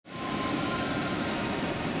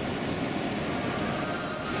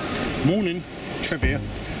Morning, Trev here.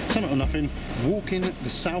 Summit or nothing, walking the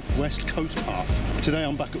southwest coast path. Today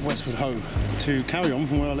I'm back at Westward Ho to carry on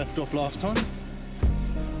from where I left off last time.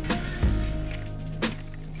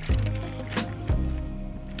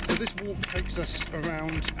 So this walk takes us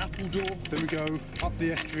around Appledore, then we go up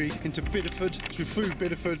the estuary into Bideford. So we're through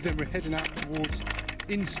Bideford, then we're heading out towards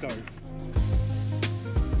Instow.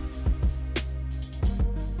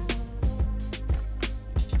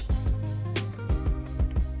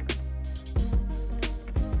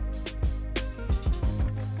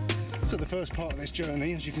 So the first part of this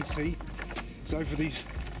journey, as you can see, is over these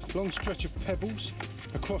long stretch of pebbles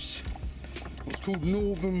across what's called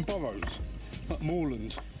northern boroughs, like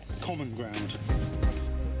moorland, common ground.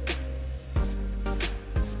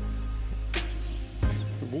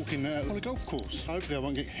 We're walking on a golf course. Hopefully I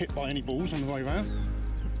won't get hit by any balls on the way round.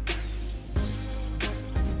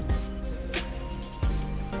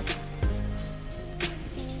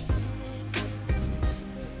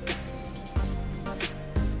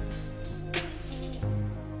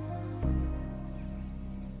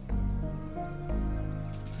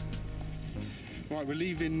 Right, we're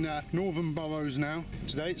leaving northern boroughs now.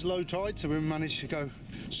 Today it's low tide, so we've managed to go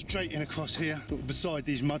straight in across here, beside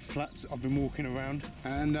these mud flats that I've been walking around.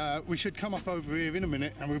 And we should come up over here in a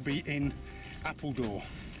minute and we'll be in Appledore.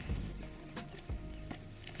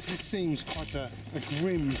 This seems quite a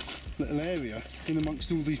grim little area. In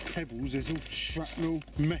amongst all these pebbles, there's all shrapnel,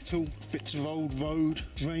 metal, bits of old road,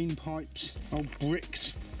 drain pipes, old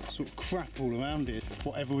bricks, sort of crap all around here.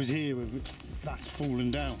 Whatever was here, that's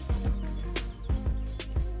fallen down.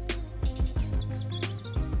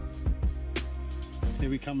 Here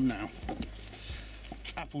we come now,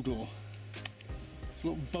 Appledore. There's a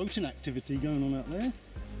lot of boating activity going on out there.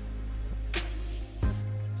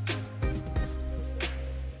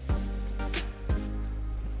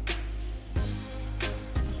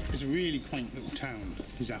 It's a really quaint little town,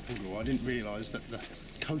 is Appledore. I didn't realise that the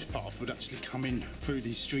coast path would actually come in through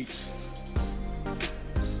these streets.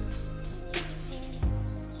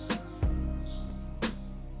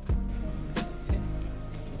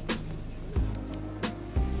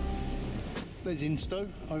 There's Instow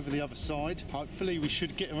over the other side. Hopefully we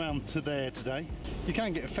should get around to there today. You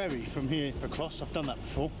can get a ferry from here across, I've done that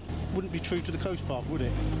before. Wouldn't be true to the coast path, would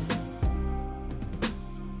it?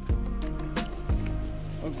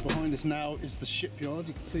 Over behind us now is the shipyard.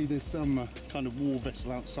 You can see there's some kind of war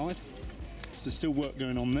vessel outside. So there's still work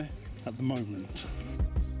going on there at the moment.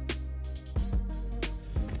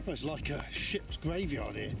 Well, it's like a ship's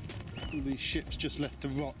graveyard here. All these ships just left to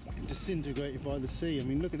rot, disintegrated by the sea. I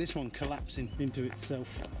mean, look at this one collapsing into itself.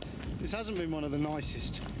 This hasn't been one of the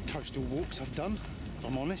nicest coastal walks I've done, if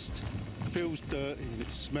I'm honest. It feels dirty and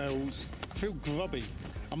it smells. I feel grubby.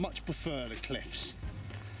 I much prefer the cliffs.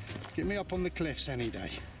 Get me up on the cliffs any day.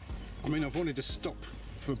 I mean, I've wanted to stop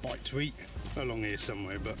for a bite to eat along here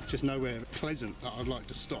somewhere, but just nowhere pleasant that I'd like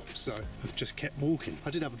to stop, so I've just kept walking.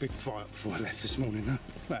 I did have a big fire before I left this morning though.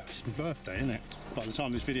 Well, it's my birthday, isn't it? By the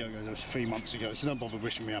time this video goes, that was 3 months ago, so don't bother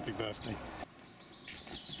wishing me happy birthday.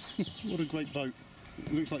 What a great boat.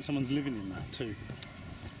 It looks like someone's living in that too.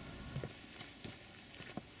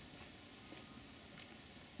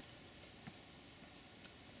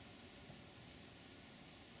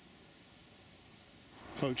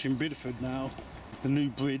 Approaching Bideford now. The new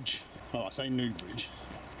bridge, well, I say new bridge,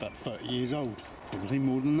 it's about 30 years old, probably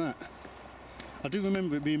more than that. I do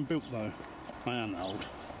remember it being built though. I am old.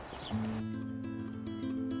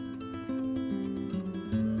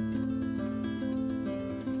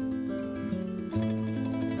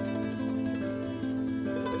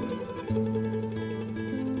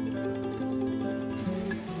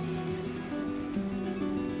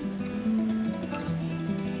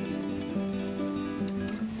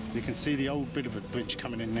 You can see the old Bideford bridge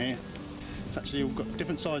coming in there. It's actually all got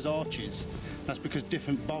different size arches. That's because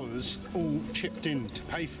different boroughs all chipped in to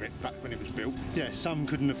pay for it back when it was built. Yeah, some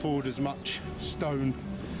couldn't afford as much stone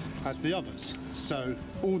as the others. So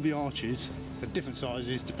all the arches are different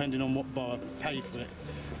sizes depending on what borough paid for it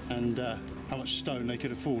and how much stone they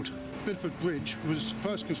could afford. Bideford Bridge was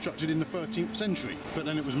first constructed in the 13th century, but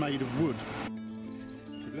then it was made of wood.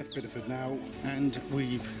 We've left Bideford now and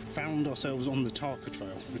we've found ourselves on the Tarka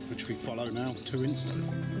trail, which we follow now to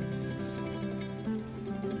Instow.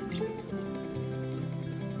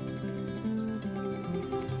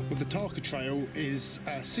 Well, the Tarka trail is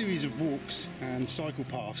a series of walks and cycle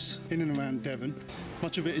paths in and around Devon.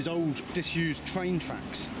 Much of it is old, disused train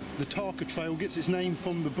tracks. The Tarka trail gets its name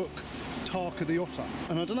from the book Tarka the Otter.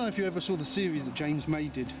 And I don't know if you ever saw the series that James May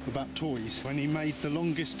did about toys, when he made the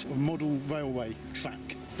longest model railway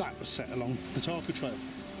track. That was set along the Tarka trail.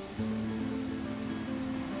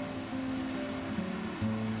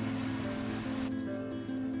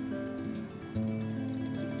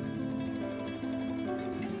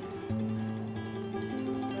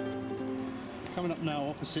 Coming up now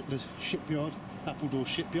opposite the shipyard, Appledore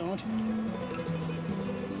shipyard.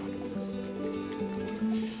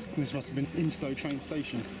 This must have been Instow train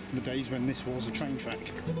station in the days when this was a train track.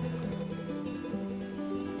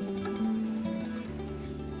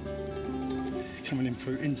 Coming in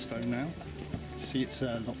through Instow now. See, it's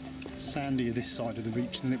a lot sandier this side of the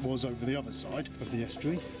beach than it was over the other side of the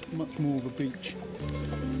estuary. Much more of a beach.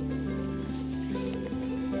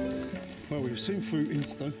 Well, we've soon through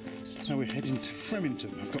Instow. Now we're heading to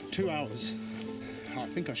Fremington. I've got 2 hours. I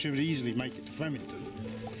think I should easily make it to Fremington.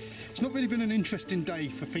 It's not really been an interesting day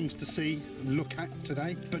for things to see and look at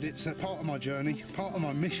today, but it's a part of my journey, part of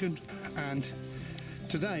my mission, and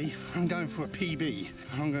today I'm going for a PB.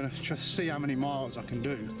 I'm going to just see how many miles I can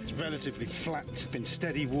do. It's relatively flat, been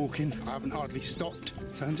steady walking, I haven't hardly stopped,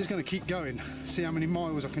 so I'm just going to keep going, see how many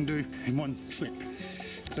miles I can do in one trip.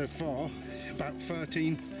 So far, about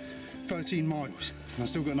 13 miles. I've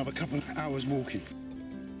still got another couple of hours walking.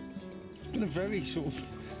 It's been a very sort of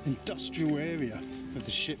industrial area with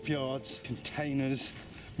the shipyards, containers,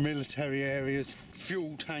 military areas,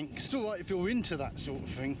 fuel tanks. It's all right if you're into that sort of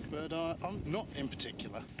thing, but I'm not in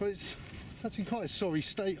particular. But it's actually quite a sorry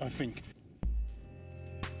state, I think.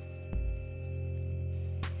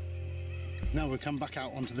 Now we'll come back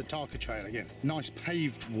out onto the Tarka trail again. Nice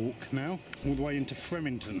paved walk now, all the way into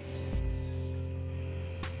Fremington.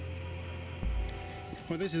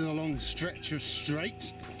 Well, this is a long stretch of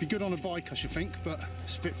straight. Be good on a bike, I should think, but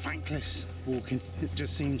it's a bit thankless walking. It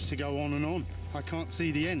just seems to go on and on. I can't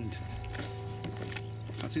see the end.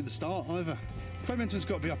 Can't see the start either. Fremington's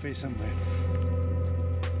got to be up here somewhere.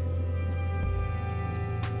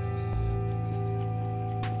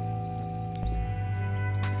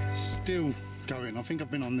 Still going. I think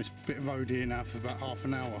I've been on this bit of road here now for about half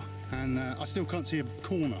an hour, and I still can't see a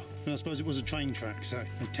corner. And I suppose it was a train track, so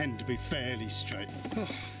they tend to be fairly straight. Oh,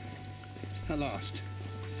 at last,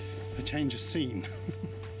 a change of scene.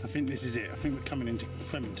 I think this is it. I think we're coming into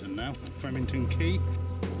Fremington now, Fremington Quay.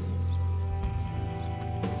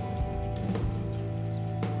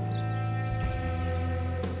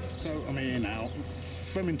 So I'm here now,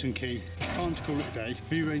 Fremington Quay. Time to call it a day.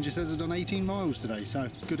 View Ranger says I've done 18 miles today, so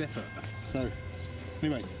good effort. So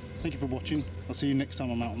anyway, thank you for watching. I'll see you next time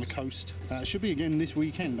I'm out on the coast. It should be again this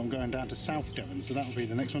weekend. I'm going down to South Devon, so that'll be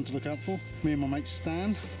the next one to look out for. Me and my mate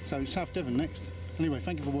Stan. So South Devon next. Anyway,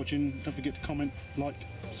 thank you for watching. Don't forget to comment, like,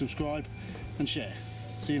 subscribe and share.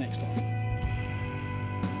 See you next time.